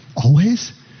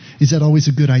 Always? Is that always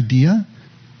a good idea?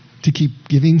 To keep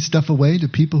giving stuff away to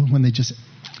people when they just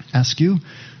ask you?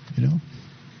 You know?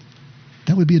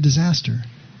 That would be a disaster.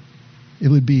 It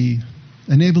would be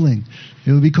enabling.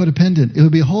 It would be codependent. It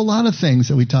would be a whole lot of things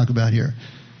that we talk about here.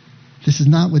 This is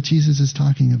not what Jesus is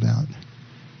talking about.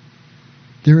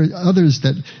 There are others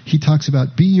that he talks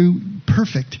about, be you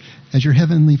perfect as your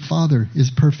heavenly Father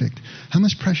is perfect. How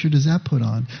much pressure does that put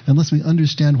on unless we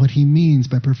understand what he means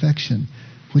by perfection,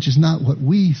 which is not what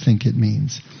we think it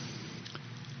means?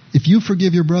 If you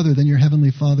forgive your brother, then your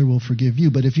heavenly Father will forgive you.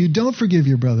 But if you don't forgive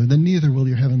your brother, then neither will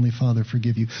your heavenly Father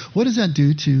forgive you. What does that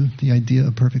do to the idea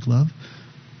of perfect love?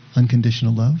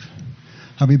 Unconditional love?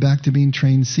 Are we back to being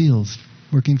trained seals,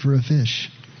 working for a fish?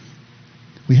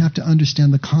 We have to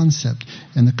understand the concept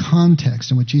and the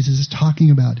context and what Jesus is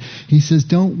talking about. He says,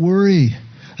 don't worry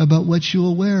about what you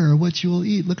will wear or what you will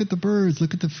eat. Look at the birds,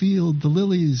 look at the field, the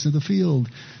lilies of the field.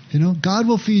 God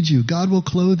will feed you. God will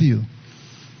clothe you.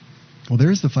 Well,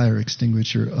 there's the fire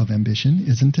extinguisher of ambition,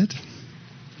 isn't it?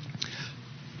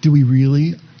 Do we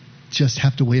really just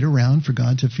have to wait around for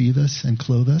God to feed us and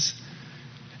clothe us?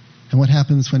 And what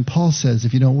happens when Paul says,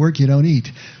 if you don't work, you don't eat?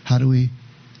 How do we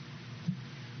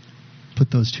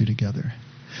put those two together?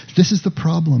 This is the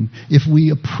problem. If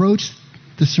we approach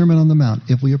the Sermon on the Mount,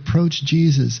 if we approach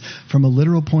Jesus from a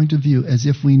literal point of view, as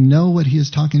if we know what he is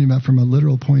talking about from a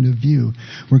literal point of view,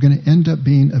 we're going to end up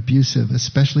being abusive,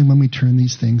 especially when we turn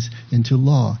these things into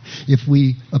law. If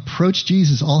we approach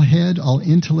Jesus all head, all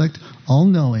intellect, all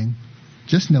knowing,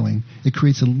 just knowing, it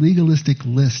creates a legalistic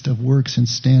list of works and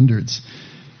standards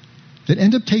that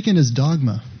end up taken as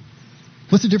dogma.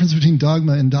 What's the difference between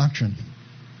dogma and doctrine?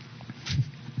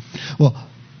 Well,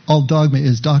 all dogma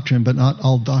is doctrine, but not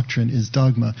all doctrine is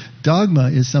dogma. Dogma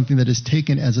is something that is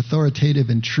taken as authoritative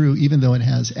and true, even though it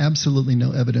has absolutely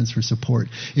no evidence for support.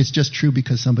 It's just true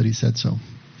because somebody said so.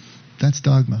 That's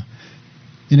dogma.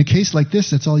 In a case like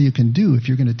this, that's all you can do if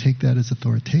you're going to take that as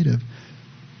authoritative,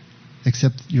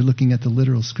 except you're looking at the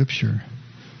literal scripture.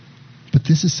 But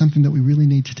this is something that we really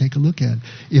need to take a look at.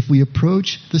 If we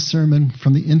approach the sermon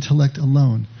from the intellect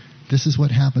alone, this is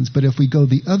what happens. But if we go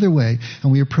the other way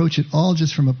and we approach it all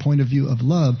just from a point of view of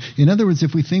love, in other words,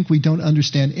 if we think we don't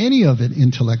understand any of it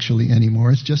intellectually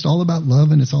anymore, it's just all about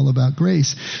love and it's all about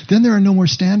grace, then there are no more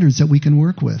standards that we can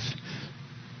work with.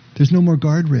 There's no more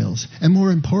guardrails. And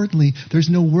more importantly, there's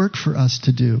no work for us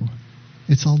to do.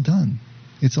 It's all done.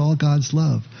 It's all God's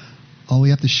love. All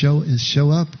we have to show is show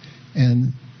up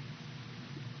and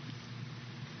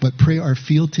pray our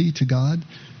fealty to God,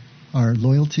 our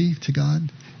loyalty to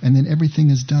God, and then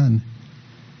everything is done.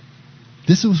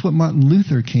 This is what Martin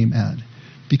Luther came at,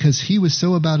 because he was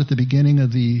so about at the beginning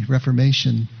of the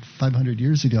Reformation 500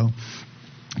 years ago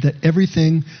that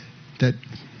everything, that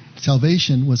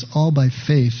salvation was all by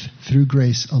faith through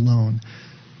grace alone.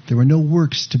 There were no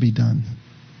works to be done.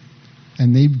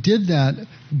 And they did that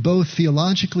both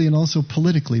theologically and also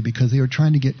politically because they were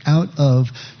trying to get out of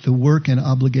the work and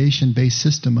obligation-based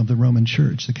system of the Roman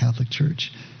Church, the Catholic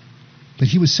Church. But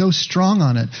he was so strong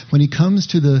on it. When he comes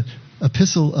to the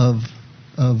epistle of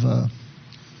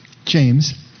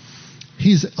James,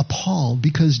 he's appalled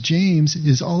because James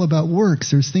is all about works.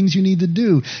 There's things you need to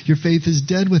do. Your faith is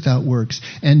dead without works.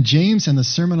 And James and the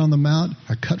Sermon on the Mount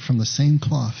are cut from the same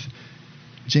cloth.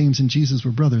 James and Jesus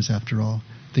were brothers after all.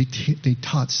 They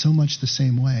taught so much the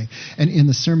same way. And in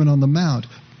the Sermon on the Mount,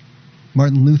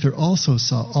 Martin Luther also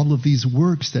saw all of these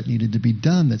works that needed to be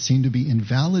done that seemed to be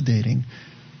invalidating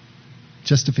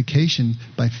justification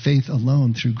by faith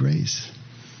alone through grace.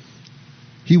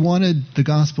 He wanted the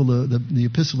gospel, the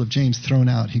epistle of James thrown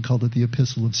out. He called it the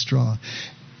epistle of straw.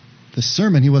 The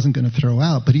sermon he wasn't going to throw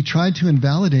out, but he tried to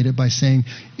invalidate it by saying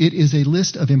it is a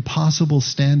list of impossible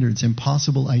standards,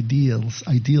 impossible ideals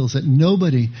that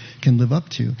nobody can live up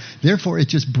to. Therefore, it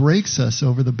just breaks us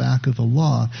over the back of the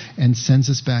law and sends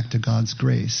us back to God's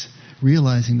grace,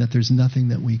 realizing that there's nothing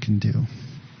that we can do.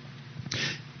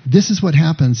 This is what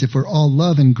happens if we're all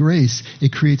love and grace.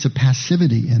 It creates a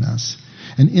passivity in us,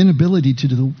 an inability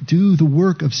to do the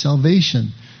work of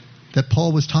salvation that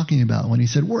Paul was talking about when he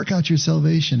said, work out your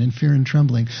salvation in fear and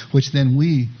trembling, which then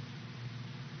we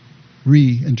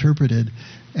reinterpreted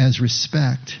as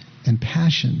respect and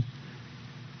passion,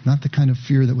 not the kind of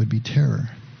fear that would be terror.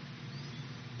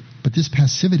 But this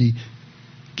passivity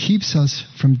keeps us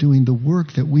from doing the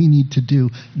work that we need to do,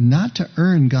 not to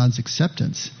earn God's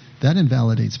acceptance. That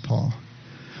invalidates Paul.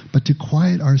 But to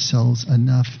quiet ourselves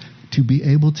enough to be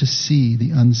able to see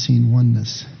the unseen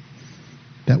oneness.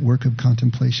 That work of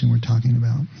contemplation we're talking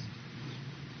about.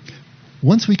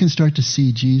 Once we can start to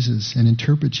see Jesus and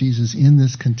interpret Jesus in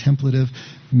this contemplative,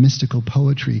 mystical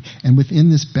poetry, and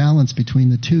within this balance between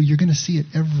the two, you're going to see it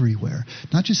everywhere.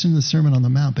 Not just in the Sermon on the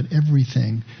Mount, but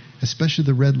everything, especially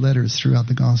the red letters throughout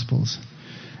the Gospels.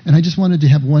 And I just wanted to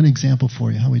have one example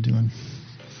for you. How are we doing?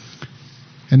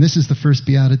 And this is the first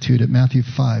beatitude at Matthew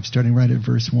 5, starting right at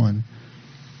verse 1.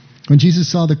 When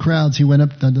Jesus saw the crowds, he went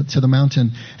up to the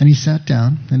mountain, and he sat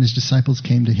down, and his disciples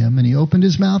came to him, and he opened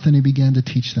his mouth, and he began to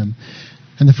teach them.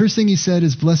 And the first thing he said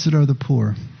is, "Blessed are the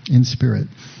poor in spirit,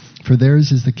 for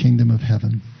theirs is the kingdom of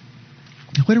heaven."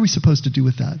 What are we supposed to do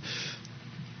with that?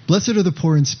 Blessed are the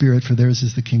poor in spirit, for theirs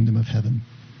is the kingdom of heaven.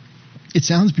 It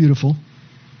sounds beautiful,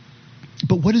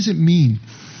 but what does it mean?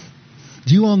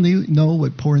 Do you all know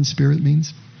what poor in spirit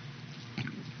means?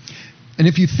 And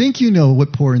if you think you know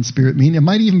what poor in spirit mean, it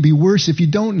might even be worse if you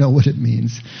don't know what it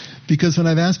means. Because when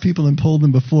I've asked people and polled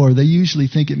them before, they usually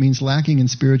think it means lacking in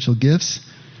spiritual gifts,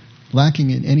 lacking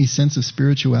in any sense of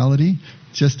spirituality,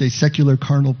 just a secular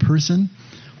carnal person.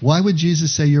 Why would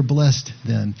Jesus say you're blessed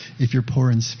then if you're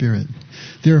poor in spirit?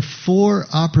 There are 4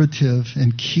 operative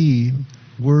and key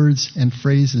words and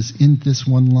phrases in this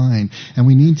one line, and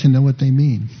we need to know what they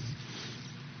mean.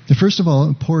 First of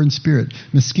all, poor in spirit,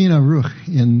 miskina ruch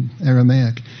in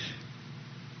Aramaic,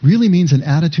 really means an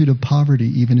attitude of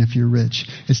poverty even if you're rich.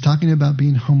 It's talking about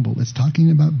being humble. It's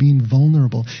talking about being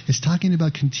vulnerable. It's talking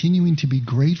about continuing to be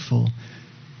grateful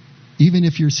even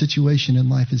if your situation in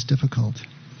life is difficult.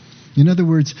 In other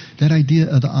words, that idea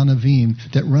of the anavim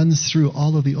that runs through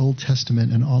all of the Old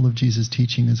Testament and all of Jesus'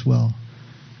 teaching as well.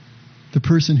 The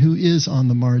person who is on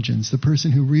the margins, the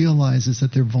person who realizes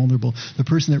that they're vulnerable, the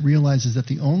person that realizes that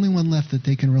the only one left that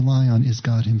they can rely on is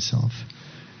God himself.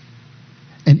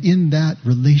 And in that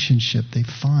relationship, they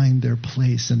find their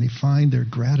place, and they find their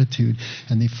gratitude,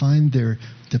 and they find their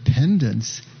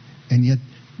dependence, and yet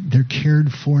their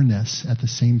cared forness at the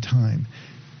same time.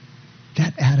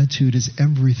 That attitude is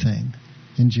everything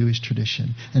in Jewish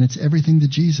tradition, and it's everything to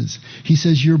Jesus. He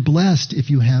says you're blessed if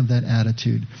you have that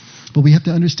attitude. But we have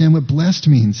to understand what blessed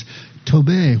means.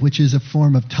 Tobeh, which is a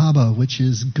form of taba, which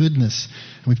is goodness.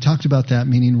 And we've talked about that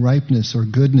meaning ripeness or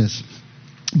goodness.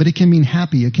 But it can mean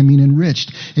happy, it can mean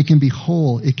enriched, it can be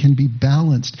whole, it can be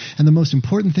balanced. And the most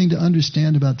important thing to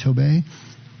understand about Tobeh,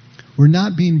 we're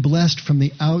not being blessed from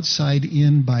the outside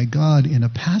in by God in a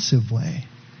passive way.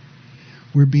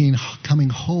 We're becoming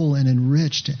whole and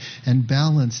enriched and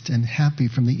balanced and happy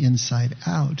from the inside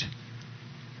out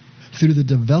through the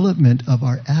development of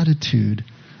our attitude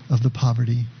of the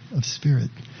poverty of spirit.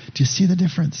 Do you see the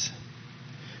difference?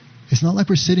 It's not like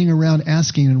we're sitting around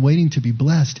asking and waiting to be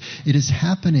blessed. It is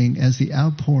happening as the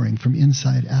outpouring from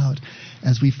inside out,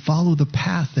 as we follow the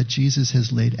path that Jesus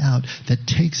has laid out that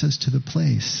takes us to the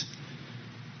place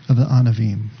of the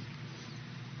anavim.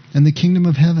 And the kingdom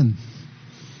of heaven,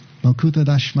 Malkuta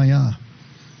Dashmaya.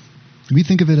 We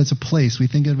think of it as a place. We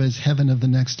think of it as heaven of the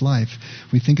next life.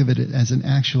 We think of it as an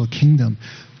actual kingdom.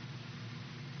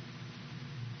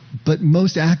 But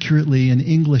most accurately in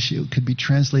English, it could be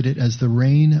translated as the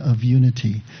reign of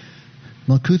unity.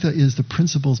 Malkuta is the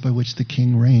principles by which the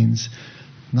king reigns,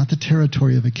 not the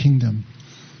territory of a kingdom.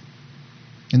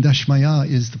 And Dashmaya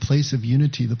is the place of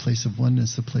unity, the place of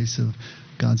oneness, the place of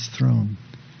God's throne.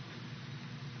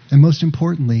 And most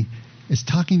importantly, it's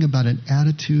talking about an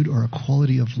attitude or a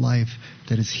quality of life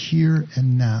that is here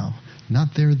and now,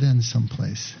 not there then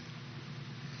someplace.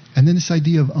 And then this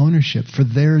idea of ownership, for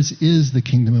theirs is the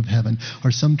kingdom of heaven,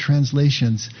 or some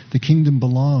translations, the kingdom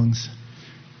belongs.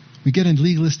 We get a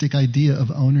legalistic idea of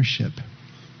ownership.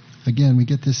 Again, we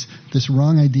get this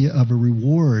wrong idea of a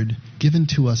reward given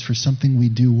to us for something we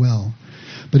do well.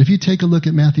 But if you take a look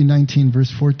at Matthew 19,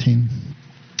 verse 14,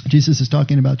 Jesus is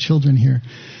talking about children here.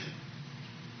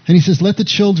 And he says, let the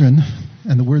children,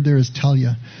 and the word there is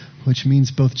talia, which means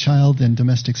both child and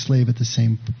domestic slave at the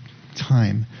same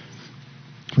time,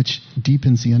 which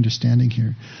deepens the understanding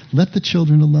here. Let the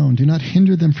children alone. Do not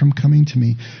hinder them from coming to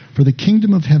me, for the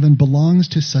kingdom of heaven belongs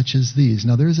to such as these.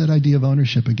 Now there's that idea of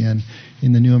ownership again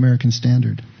in the New American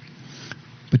Standard.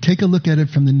 But take a look at it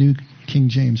from the New King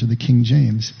James, or the King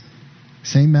James.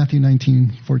 Same Matthew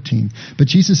 19:14. But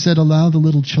Jesus said, allow the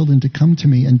little children to come to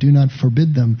me and do not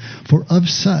forbid them, for of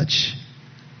such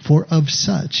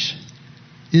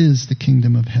is the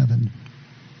kingdom of heaven.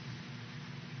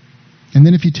 And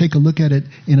then if you take a look at it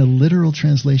in a literal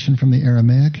translation from the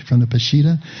Aramaic, from the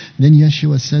Peshitta, then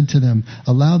Yeshua said to them,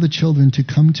 allow the children to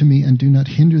come to me and do not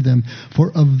hinder them,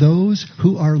 for of those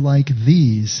who are like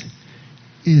these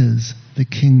is the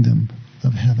kingdom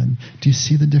of heaven. Do you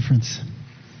see the difference?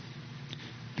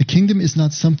 The kingdom is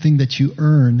not something that you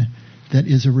earn, that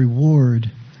is a reward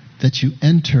that you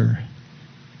enter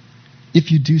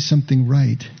if you do something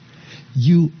right.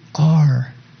 You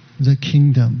are the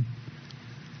kingdom.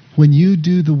 When you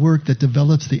do the work that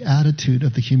develops the attitude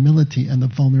of the humility and the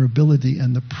vulnerability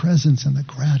and the presence and the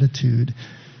gratitude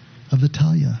of the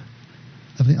talia,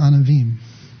 of the anavim,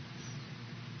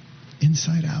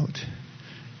 inside out,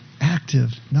 active,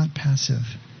 not passive.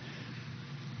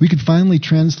 We could finally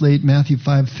translate Matthew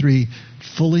 5:3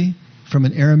 fully from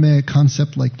an Aramaic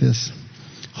concept like this.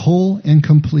 Whole and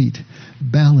complete,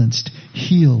 balanced,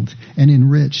 healed, and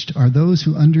enriched are those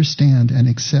who understand and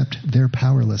accept their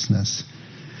powerlessness,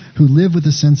 who live with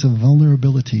a sense of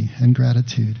vulnerability and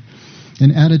gratitude,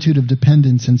 an attitude of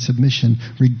dependence and submission,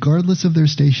 regardless of their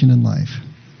station in life.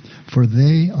 For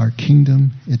they are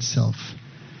kingdom itself,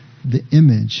 the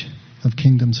image of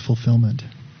kingdom's fulfillment.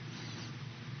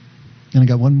 And I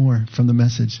got one more from the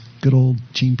Message. Good old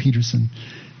Gene Peterson.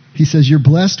 He says, you're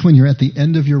blessed when you're at the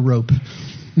end of your rope.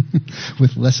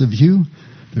 With less of you,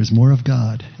 there's more of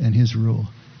God and His rule.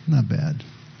 Not bad.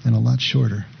 And a lot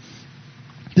shorter.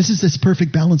 This is this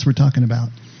perfect balance we're talking about.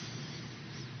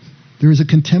 There is a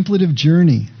contemplative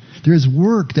journey. There is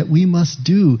work that we must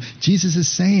do. Jesus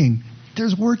is saying,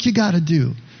 there's work you got to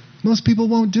do. Most people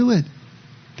won't do it.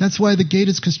 That's why the gate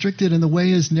is constricted and the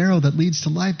way is narrow that leads to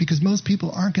life, because most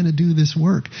people aren't going to do this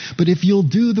work. But if you'll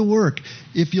do the work,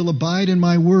 if you'll abide in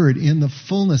my word, in the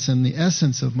fullness and the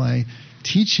essence of my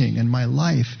teaching and my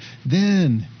life,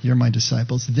 then you're my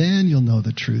disciples. Then you'll know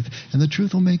the truth. And the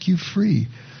truth will make you free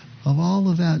of all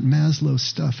of that Maslow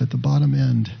stuff at the bottom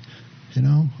end. You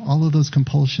know, all of those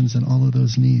compulsions and all of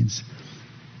those needs.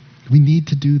 We need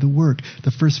to do the work.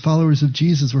 The first followers of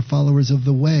Jesus were followers of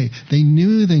the way. They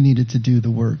knew they needed to do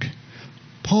the work.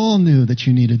 Paul knew that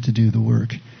you needed to do the work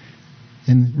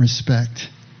in respect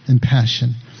and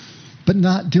passion, but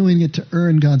not doing it to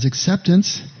earn God's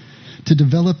acceptance, to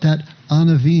develop that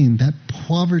anavim, that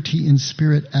poverty in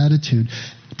spirit attitude,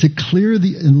 to clear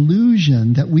the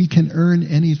illusion that we can earn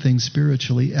anything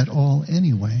spiritually at all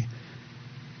anyway.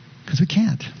 Because we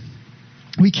can't.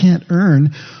 We can't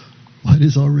earn what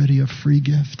is already a free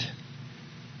gift.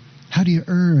 How do you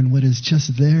earn what is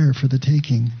just there for the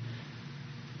taking?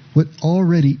 What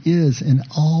already is and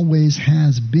always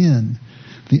has been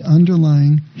the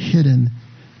underlying, hidden,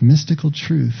 mystical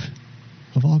truth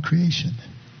of all creation.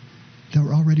 That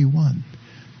we're already one.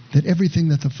 That everything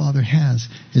that the Father has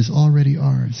is already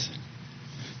ours.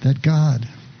 That God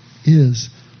is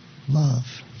love.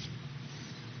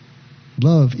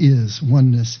 Love is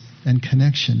oneness and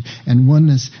connection. And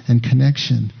oneness and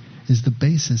connection is the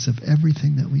basis of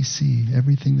everything that we see,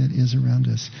 everything that is around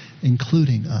us,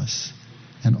 including us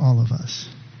and all of us.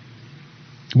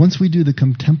 Once we do the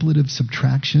contemplative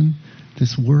subtraction,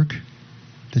 this work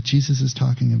that Jesus is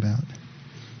talking about,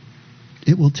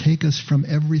 it will take us from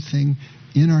everything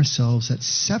in ourselves that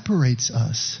separates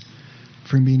us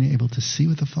from being able to see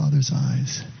with the Father's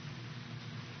eyes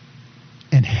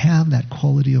and have that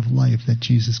quality of life that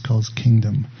Jesus calls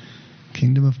kingdom.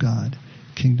 Kingdom of God,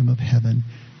 kingdom of heaven.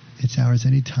 It's ours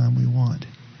anytime we want,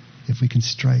 if we can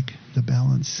strike the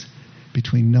balance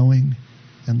between knowing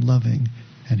and loving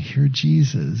and hear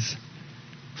Jesus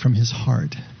from His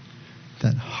heart,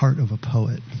 that heart of a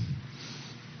poet.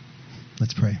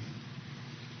 Let's pray.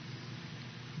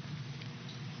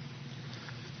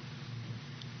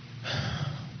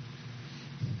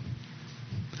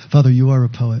 Father, you are a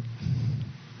poet.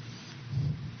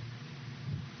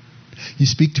 You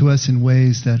speak to us in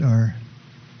ways that are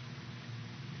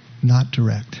not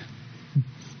direct,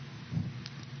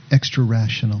 extra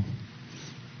rational.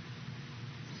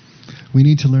 We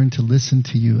need to learn to listen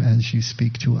to you as you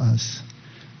speak to us.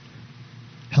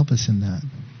 Help us in that.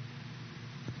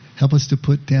 Help us to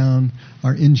put down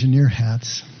our engineer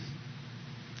hats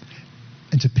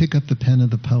and to pick up the pen of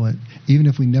the poet, even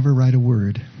if we never write a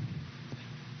word,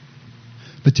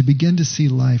 but to begin to see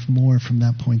life more from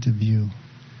that point of view.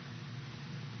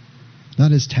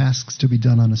 Not as tasks to be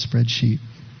done on a spreadsheet,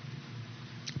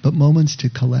 but moments to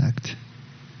collect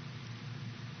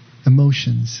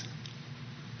emotions,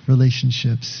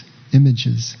 relationships,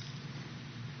 images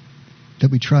that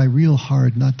we try real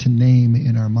hard not to name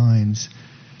in our minds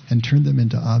and turn them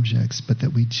into objects, but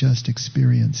that we just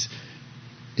experience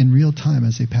in real time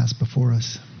as they pass before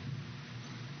us.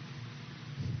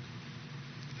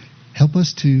 Help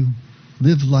us to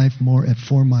live life more at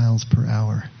 4 miles per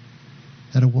hour,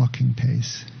 at a walking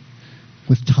pace,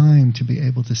 with time to be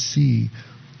able to see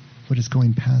what is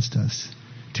going past us,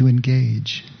 to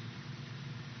engage,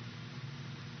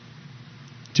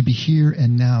 to be here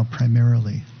and now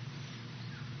primarily,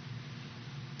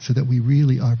 so that we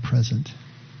really are present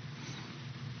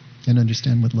and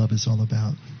understand what love is all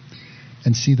about,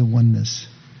 and see the oneness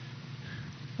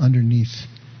underneath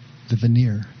the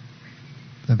veneer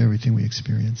of everything we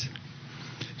experience.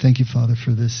 Thank you, Father,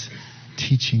 for this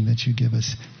teaching that you give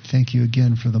us. Thank you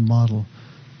again for the model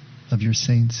of your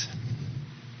saints.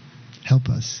 Help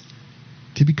us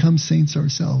to become saints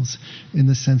ourselves, in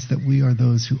the sense that we are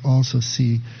those who also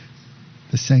see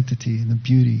the sanctity and the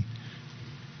beauty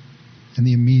and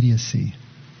the immediacy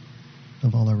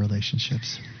of all our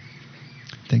relationships.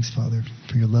 Thanks, Father,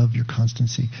 for your love, your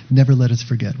constancy. Never let us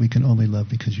forget we can only love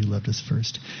because you loved us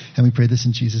first. And we pray this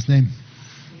in Jesus' name.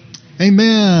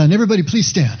 Amen. Everybody, please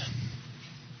stand.